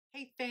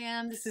Hey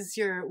fam, this is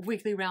your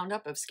weekly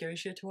roundup of scary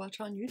shit to watch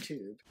on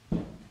YouTube.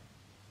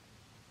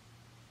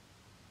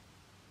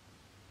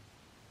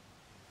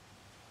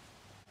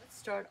 Let's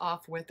start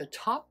off with the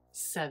top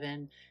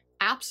 7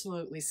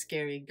 absolutely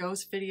scary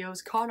ghost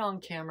videos caught on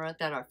camera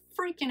that are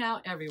freaking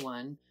out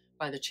everyone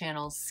by the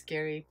channel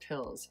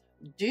ScaryPills.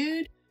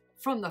 Dude,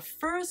 from the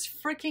first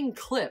freaking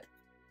clip.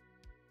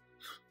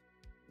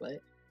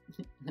 What?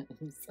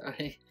 I'm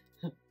sorry.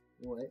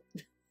 What?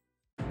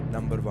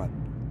 Number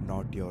 1.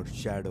 Not your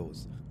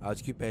shadows.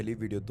 आज की पहली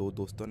video दो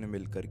दोस्तों ने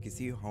मिलकर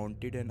किसी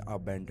haunted and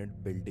abandoned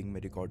building में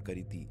record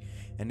करी थी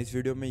एंड इस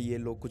वीडियो में ये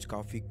लोग कुछ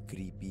काफ़ी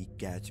क्रीपी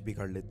कैच भी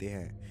कर लेते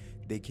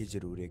हैं। देखिए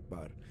ज़रूर एक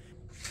बार।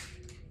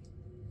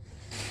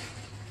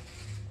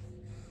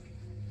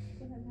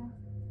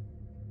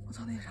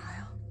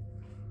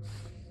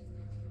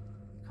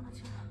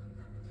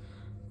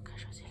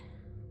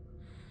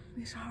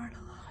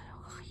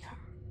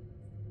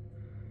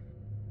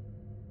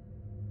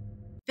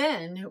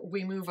 Then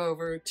we move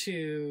over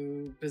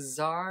to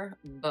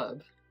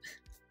BizarreBub.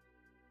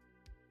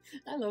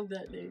 I love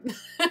that name.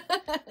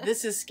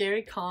 This is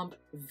Scary Comp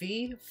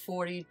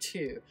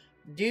V42.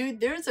 Dude,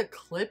 there's a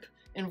clip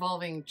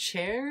involving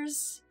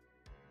chairs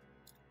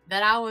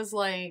that I was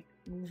like,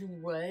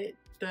 what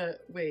the,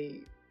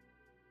 wait,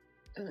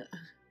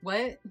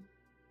 what?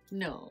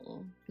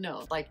 No,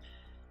 like,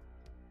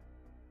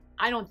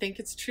 I don't think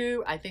it's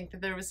true. I think that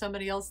there was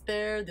somebody else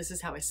there. This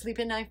is how I sleep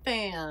at night,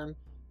 fam.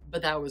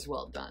 But that was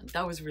well done.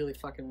 That was really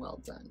fucking well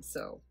done,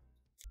 so.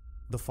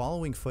 The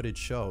following footage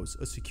shows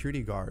a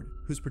security guard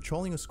who's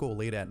patrolling a school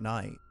late at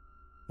night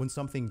when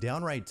something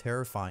downright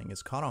terrifying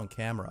is caught on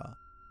camera.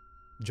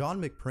 John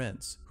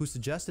McPrince, who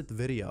suggested the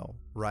video,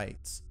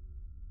 writes,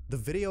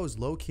 "The video is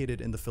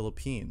located in the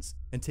Philippines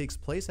and takes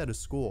place at a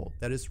school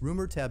that is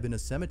rumored to have been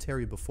a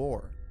cemetery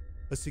before.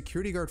 A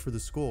security guard for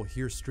the school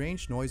hears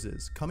strange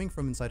noises coming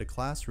from inside a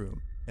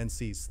classroom and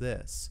sees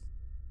this.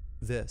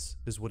 This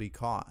is what he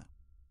caught."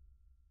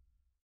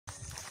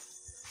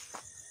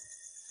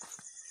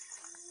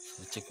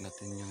 Check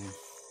natin yung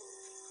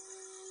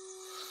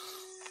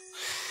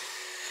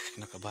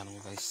nakabahan mo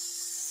guys.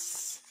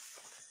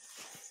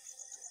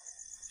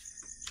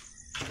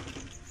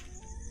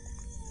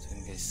 So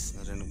yun guys,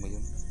 narinig mo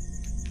yun?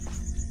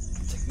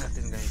 Check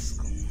natin guys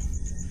kung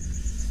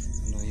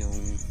ano yung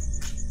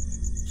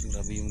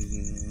grabe yung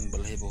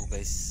balahibo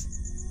guys.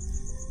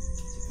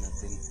 Check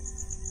natin.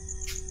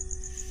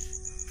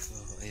 So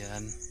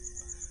ayan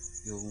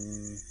yung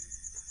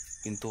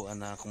pintuan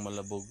na kung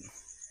malabog.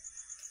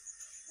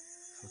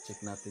 So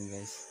check natin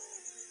guys.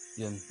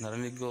 Yun,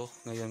 narinig ko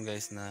ngayon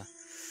guys na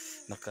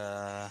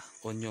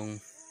naka-on yung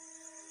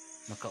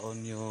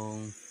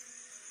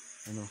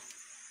ano,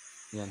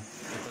 yan.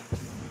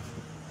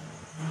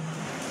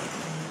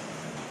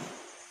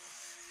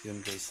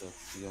 Yun guys, so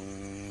yung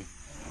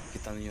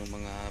kita niyo yung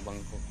mga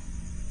bangko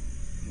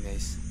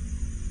guys.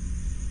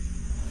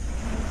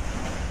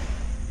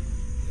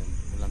 Yan,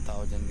 walang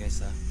tao dyan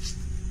guys ha.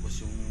 Tapos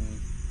yung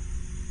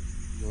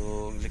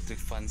electric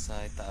fan sa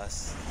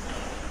itaas.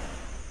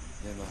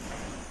 Yan o.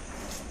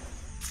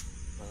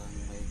 Parang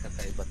may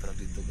kakaiba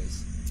talaga dito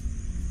guys.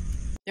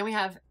 Then we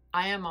have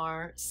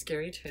IMR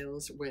Scary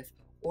Tales with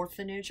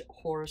Orphanage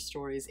Horror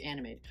Stories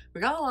Animated. We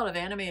got a lot of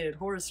animated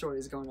horror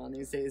stories going on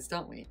these days,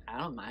 don't we? I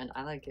don't mind.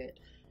 I like it.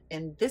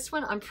 And this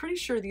one, I'm pretty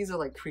sure these are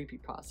like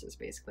creepypastas,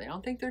 basically. I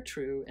don't think they're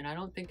true, and I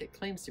don't think it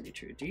claims to be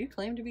true. Do you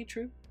claim to be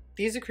true?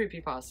 These are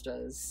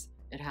creepypastas.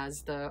 It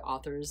has the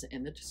authors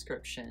in the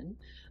description.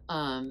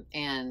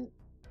 And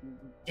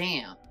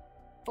damn,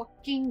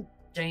 fucking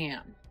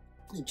damn,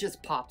 it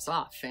just pops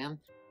off, fam.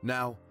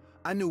 Now,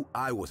 I knew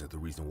I wasn't the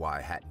reason why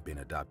I hadn't been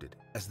adopted,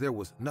 as there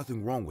was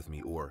nothing wrong with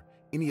me or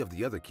any of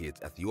the other kids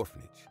at the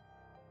orphanage.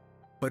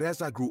 But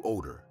as I grew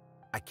older,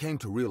 I came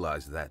to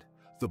realize that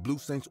the Blue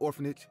Saints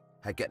orphanage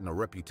had gotten a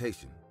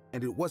reputation,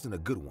 and it wasn't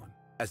a good one,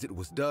 as it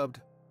was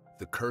dubbed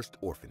the Cursed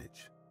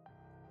Orphanage.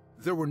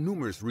 There were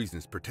numerous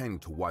reasons pertaining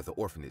to why the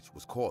orphanage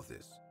was called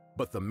this,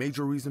 but the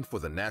major reason for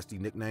the nasty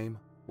nickname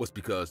was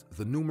because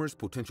the numerous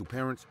potential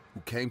parents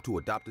who came to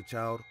adopt a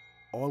child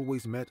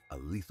always met a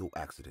lethal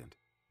accident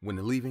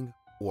when leaving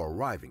or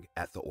arriving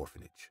at the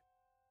orphanage.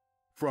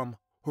 From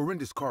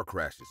horrendous car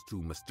crashes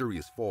to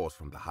mysterious falls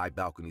from the high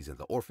balconies in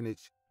the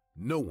orphanage,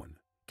 no one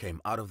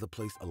came out of the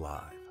place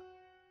alive.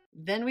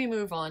 Then we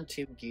move on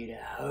to Get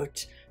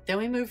Out. Then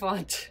we move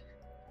on to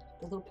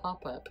a little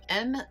pop-up.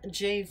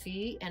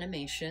 MJV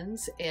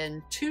Animations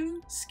and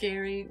 2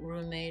 Scary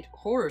Roommate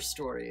Horror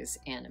Stories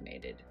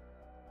Animated.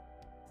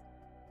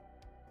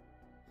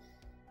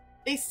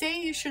 They say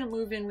you shouldn't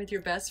move in with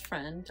your best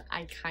friend.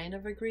 I kind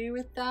of agree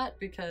with that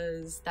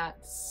because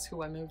that's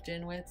who I moved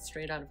in with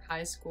straight out of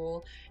high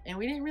school, and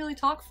we didn't really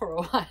talk for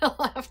a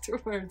while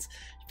afterwards.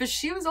 But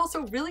she was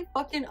also really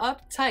fucking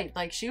uptight.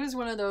 Like, she was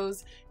one of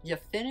those, you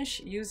finish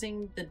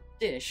using the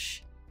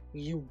dish,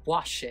 you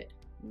wash it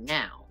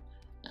now.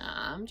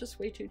 I'm just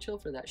way too chill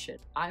for that shit.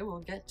 I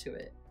will get to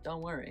it. Don't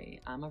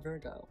worry, I'm a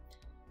Virgo.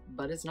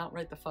 But it's not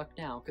right the fuck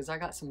now because I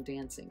got some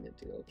dancing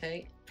to do,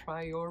 okay?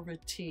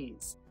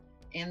 Priorities.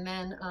 And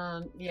then,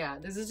 yeah,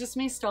 this is just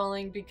me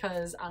stalling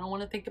because I don't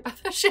want to think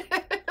about that shit.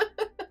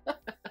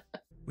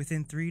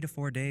 Within 3 to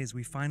 4 days,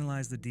 we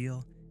finalized the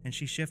deal and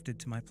she shifted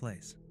to my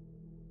place.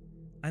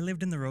 I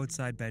lived in the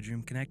roadside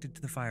bedroom connected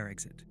to the fire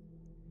exit.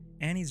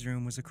 Annie's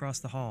room was across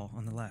the hall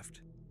on the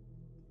left.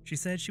 She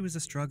said she was a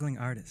struggling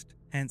artist,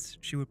 hence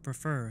she would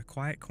prefer a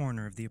quiet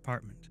corner of the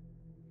apartment.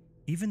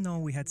 Even though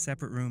we had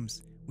separate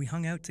rooms, we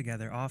hung out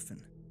together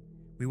often.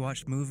 We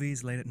watched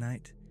movies late at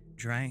night,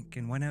 drank,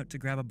 and went out to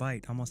grab a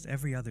bite almost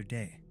every other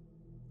day.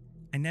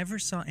 I never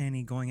saw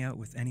Annie going out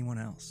with anyone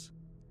else.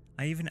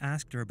 I even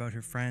asked her about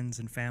her friends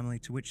and family,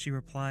 to which she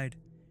replied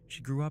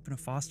she grew up in a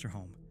foster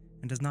home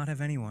and does not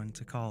have anyone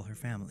to call her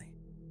family.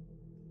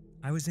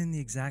 I was in the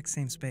exact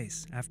same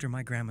space after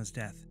my grandma's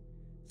death,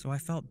 so I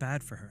felt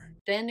bad for her.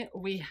 Then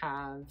we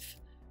have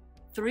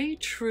 3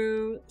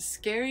 true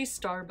scary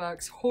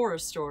Starbucks horror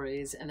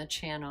stories in the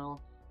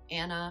channel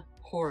Anna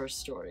Horror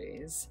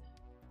Stories.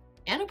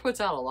 Anna puts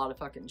out a lot of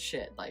fucking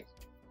shit, like,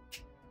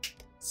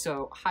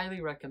 so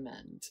highly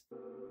recommend.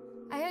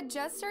 I had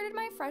just started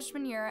my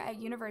freshman year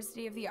at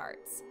University of the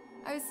Arts.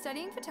 I was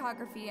studying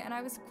photography and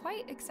I was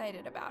quite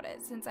excited about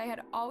it since I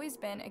had always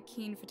been a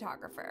keen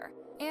photographer.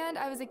 And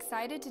I was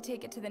excited to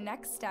take it to the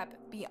next step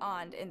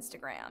beyond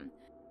Instagram.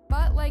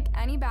 But like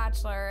any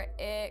bachelor,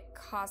 it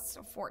costs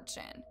a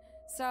fortune.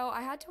 So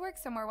I had to work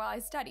somewhere while I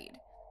studied.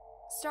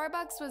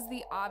 Starbucks was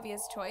the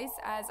obvious choice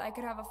as I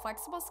could have a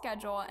flexible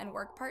schedule and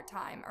work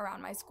part-time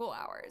around my school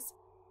hours.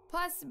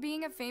 Plus,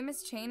 being a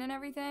famous chain and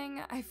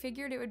everything, I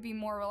figured it would be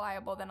more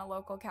reliable than a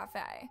local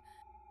cafe.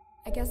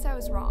 I guess I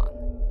was wrong.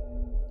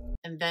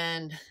 And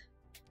then,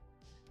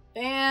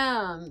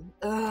 damn,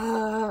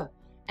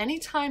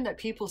 anytime that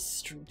people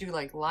do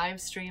like live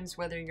streams,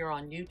 whether you're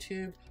on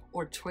YouTube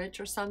or Twitch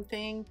or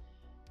something,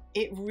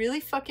 it really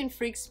fucking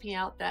freaks me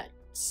out that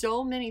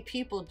so many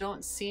people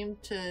don't seem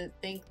to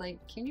think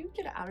like, can you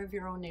get out of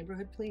your own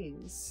neighborhood,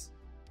 please?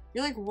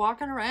 You're like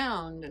walking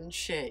around and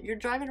shit. You're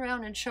driving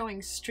around and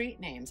showing street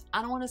names.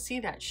 I don't want to see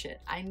that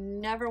shit. I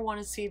never want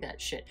to see that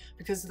shit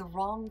because the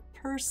wrong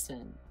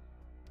person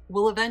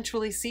will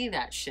eventually see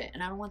that shit.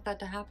 And I don't want that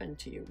to happen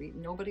to you.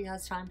 Nobody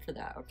has time for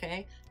that,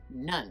 okay?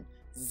 None.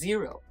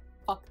 Zero.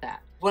 Fuck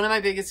that. One of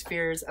my biggest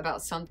fears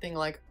about something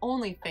like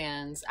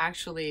OnlyFans,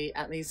 actually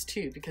at least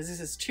 2, because this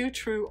is 2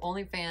 true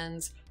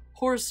OnlyFans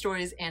horror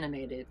stories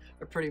animated,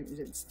 are pretty,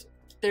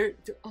 they're,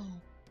 oh.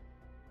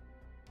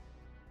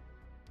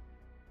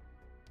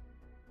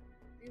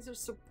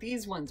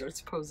 These ones are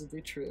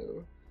supposedly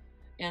true.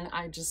 And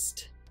I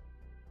just,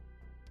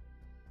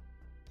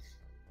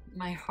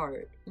 my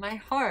heart,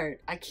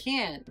 I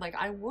can't, like,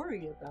 I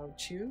worry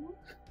about you.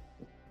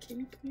 Can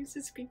you please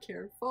just be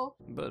careful?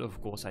 But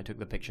of course I took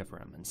the picture for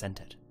him and sent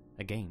it,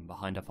 again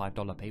behind a $5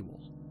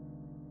 paywall.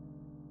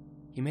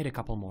 He made a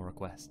couple more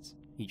requests,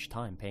 each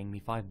time paying me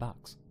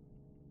 $5.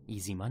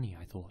 Easy money,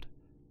 I thought.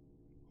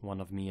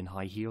 One of me in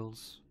high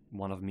heels,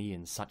 one of me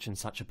in such and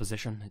such a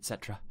position,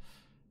 etc.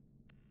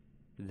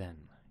 Then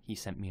he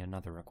sent me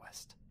another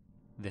request,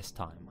 this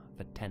time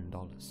for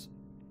 $10.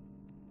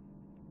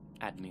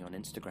 Add me on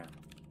Instagram.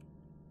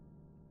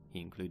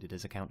 He included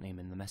his account name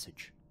in the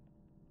message.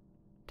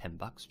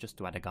 $10 just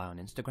to add a guy on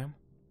Instagram?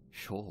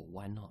 Sure,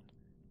 why not?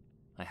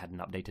 I hadn't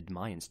updated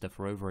my Insta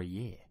for over a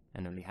year,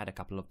 and only had a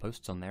couple of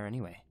posts on there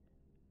anyway.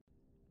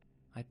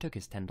 I took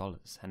his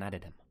 $10 and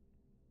added him.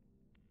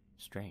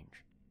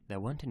 Strange, there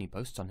weren't any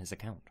posts on his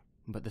account,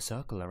 but the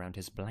circle around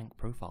his blank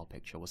profile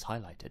picture was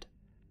highlighted,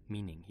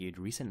 meaning he had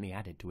recently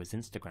added to his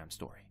Instagram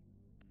story.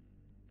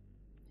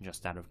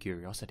 Just out of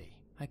curiosity,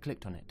 I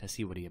clicked on it to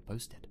see what he had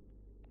posted.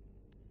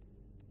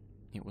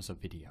 It was a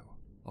video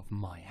of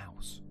my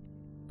house,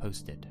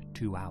 posted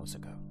 2 hours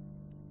ago,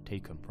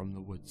 taken from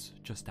the woods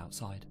just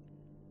outside.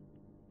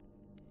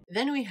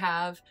 Then we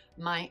have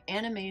my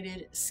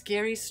animated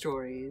scary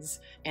stories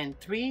and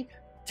 3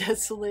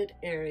 desolate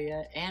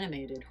area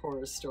animated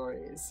horror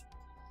stories.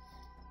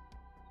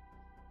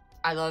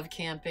 I love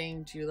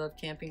camping. Do you love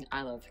camping?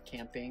 I love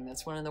camping.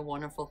 That's one of the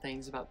wonderful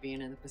things about being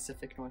in the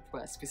Pacific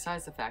Northwest,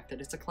 besides the fact that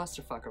it's a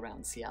clusterfuck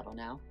around Seattle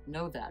now.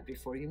 Know that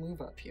before you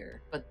move up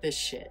here. But this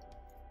shit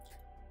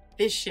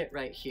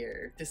right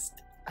here,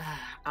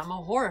 I'm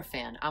a horror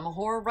fan. I'm a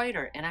horror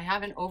writer, and I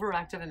have an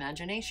overactive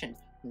imagination.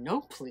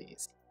 No,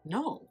 please.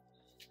 No.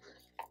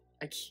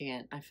 I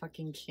can't. I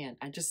fucking can't.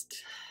 I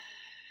just...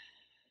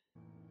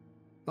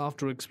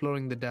 After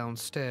exploring the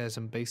downstairs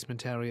and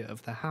basement area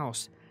of the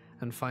house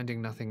and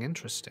finding nothing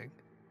interesting,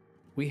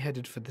 we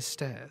headed for the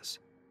stairs,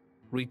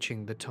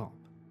 reaching the top.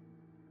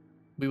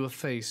 We were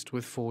faced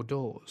with 4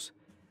 doors,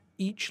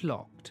 each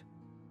locked,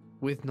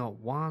 with not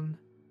 1,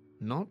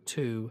 not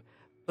 2,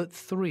 but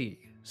 3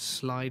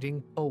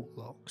 sliding bolt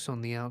locks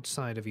on the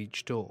outside of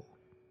each door.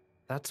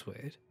 That's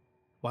weird.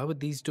 Why would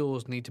these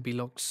doors need to be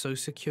locked so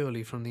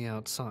securely from the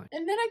outside?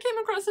 And then I came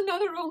across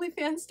another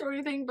OnlyFans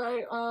story thing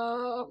by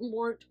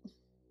Mort.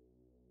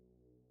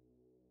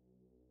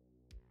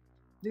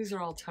 These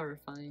are all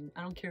terrifying.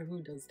 I don't care who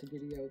does the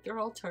video. They're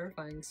all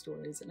terrifying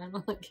stories, and I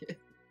don't like it.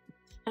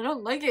 I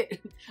don't like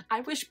it.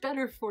 I wish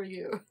better for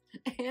you.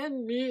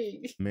 And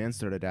me. The man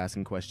started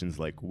asking questions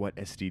like, what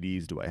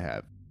STDs do I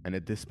have? And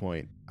at this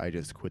point, I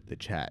just quit the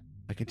chat.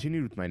 I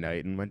continued with my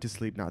night and went to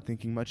sleep not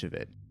thinking much of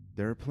it.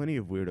 There are plenty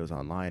of weirdos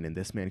online, and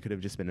this man could have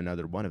just been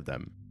another one of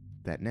them.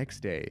 That next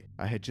day,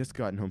 I had just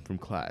gotten home from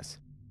class.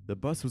 The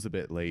bus was a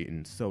bit late,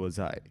 and so was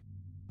I.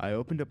 I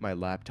opened up my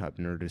laptop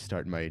in order to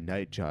start my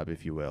night job,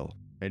 if you will,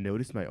 and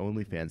noticed my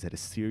OnlyFans had a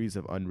series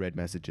of unread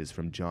messages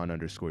from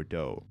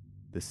John_Doe,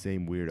 the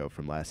same weirdo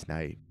from last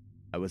night.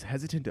 I was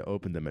hesitant to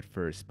open them at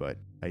first, but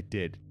I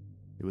did.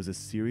 It was a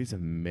series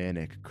of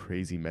manic,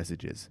 crazy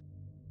messages.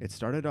 It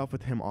started off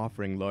with him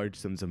offering large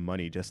sums of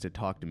money just to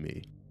talk to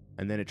me,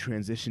 and then it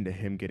transitioned to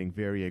him getting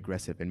very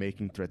aggressive and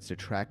making threats to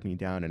track me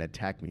down and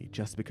attack me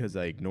just because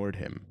I ignored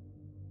him.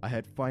 I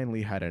had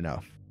finally had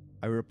enough.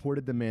 I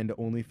reported the man to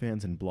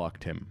OnlyFans and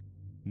blocked him.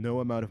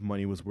 No amount of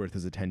money was worth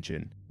his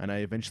attention, and I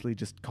eventually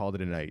just called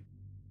it a night.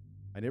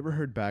 I never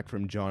heard back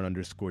from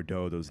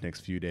John_Doe those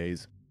next few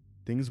days.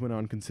 Things went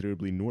on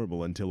considerably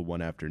normal until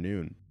one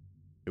afternoon.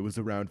 It was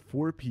around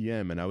 4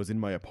 p.m. and I was in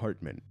my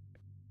apartment.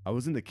 I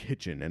was in the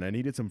kitchen and I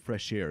needed some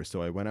fresh air,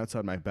 so I went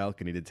outside my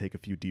balcony to take a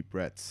few deep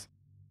breaths.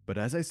 But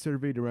as I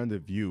surveyed around the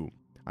view,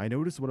 I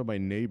noticed one of my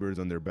neighbors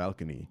on their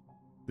balcony.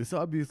 This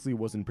obviously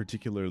wasn't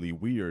particularly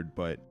weird,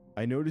 but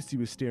I noticed he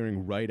was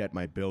staring right at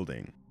my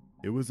building.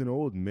 It was an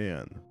old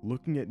man,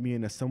 looking at me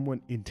in a somewhat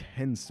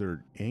intense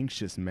or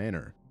anxious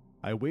manner.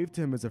 I waved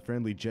to him as a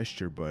friendly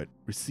gesture, but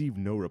received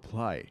no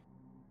reply.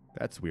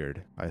 That's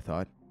weird, I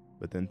thought,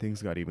 but then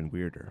things got even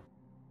weirder.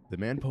 The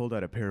man pulled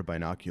out a pair of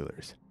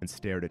binoculars and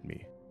stared at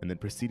me, and then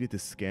proceeded to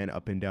scan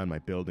up and down my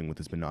building with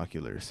his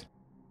binoculars.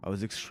 I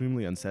was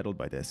extremely unsettled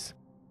by this.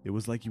 It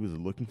was like he was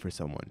looking for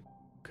someone.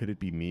 Could it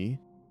be me?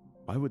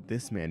 Why would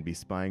this man be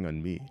spying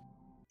on me?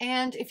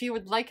 And if you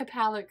would like a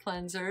palette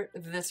cleanser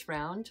this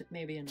round,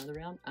 maybe another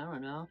round, I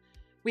don't know,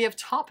 we have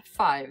Top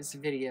 5's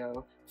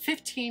video,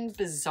 15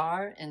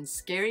 bizarre and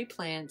scary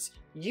plants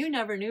you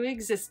never knew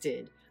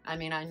existed. I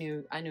mean, I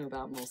knew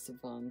about most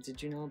of them.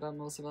 Did you know about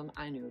most of them?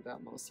 I knew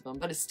about most of them,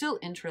 but it's still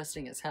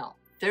interesting as hell.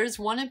 There's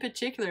one in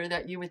particular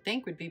that you would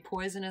think would be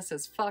poisonous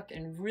as fuck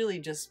and really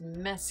just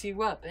mess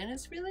you up, and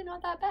it's really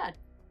not that bad.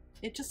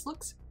 It just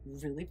looks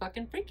really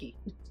fucking freaky.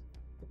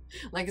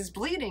 Like it's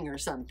bleeding or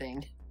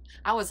something.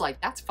 I was like,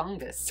 that's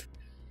fungus.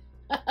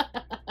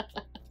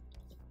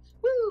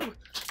 Woo!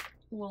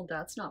 Well,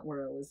 that's not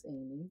where I was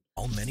aiming.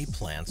 While many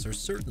plants are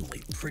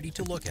certainly pretty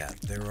to look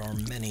at, there are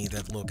many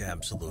that look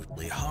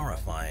absolutely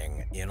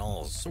horrifying in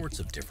all sorts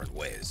of different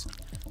ways.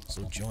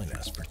 So join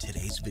us for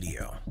today's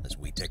video as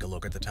we take a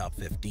look at the top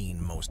 15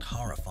 most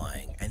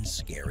horrifying and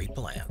scary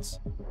plants.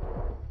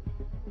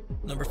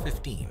 Number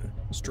 15,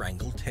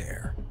 Strangled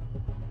Tear.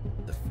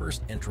 The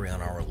first entry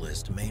on our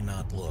list may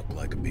not look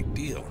like a big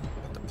deal,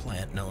 but the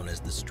plant known as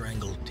the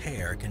Strangled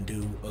Tear can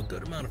do a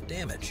good amount of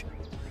damage.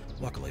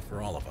 Luckily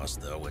for all of us,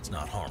 though, it's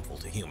not harmful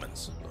to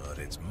humans, but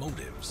its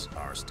motives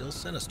are still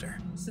sinister.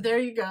 So there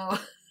you go.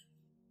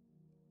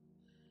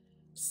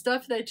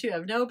 Stuff that you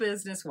have no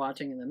business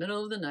watching in the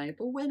middle of the night,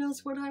 but when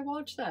else would I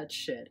watch that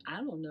shit? I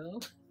don't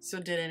know. So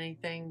did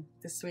anything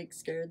this week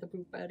scare the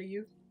poop out of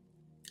you?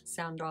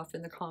 Sound off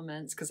in the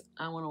comments, because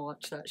I want to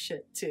watch that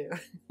shit too.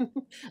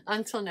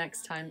 Until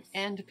next time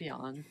and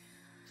beyond,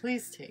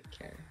 please take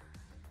care.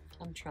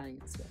 I'm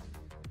trying as well.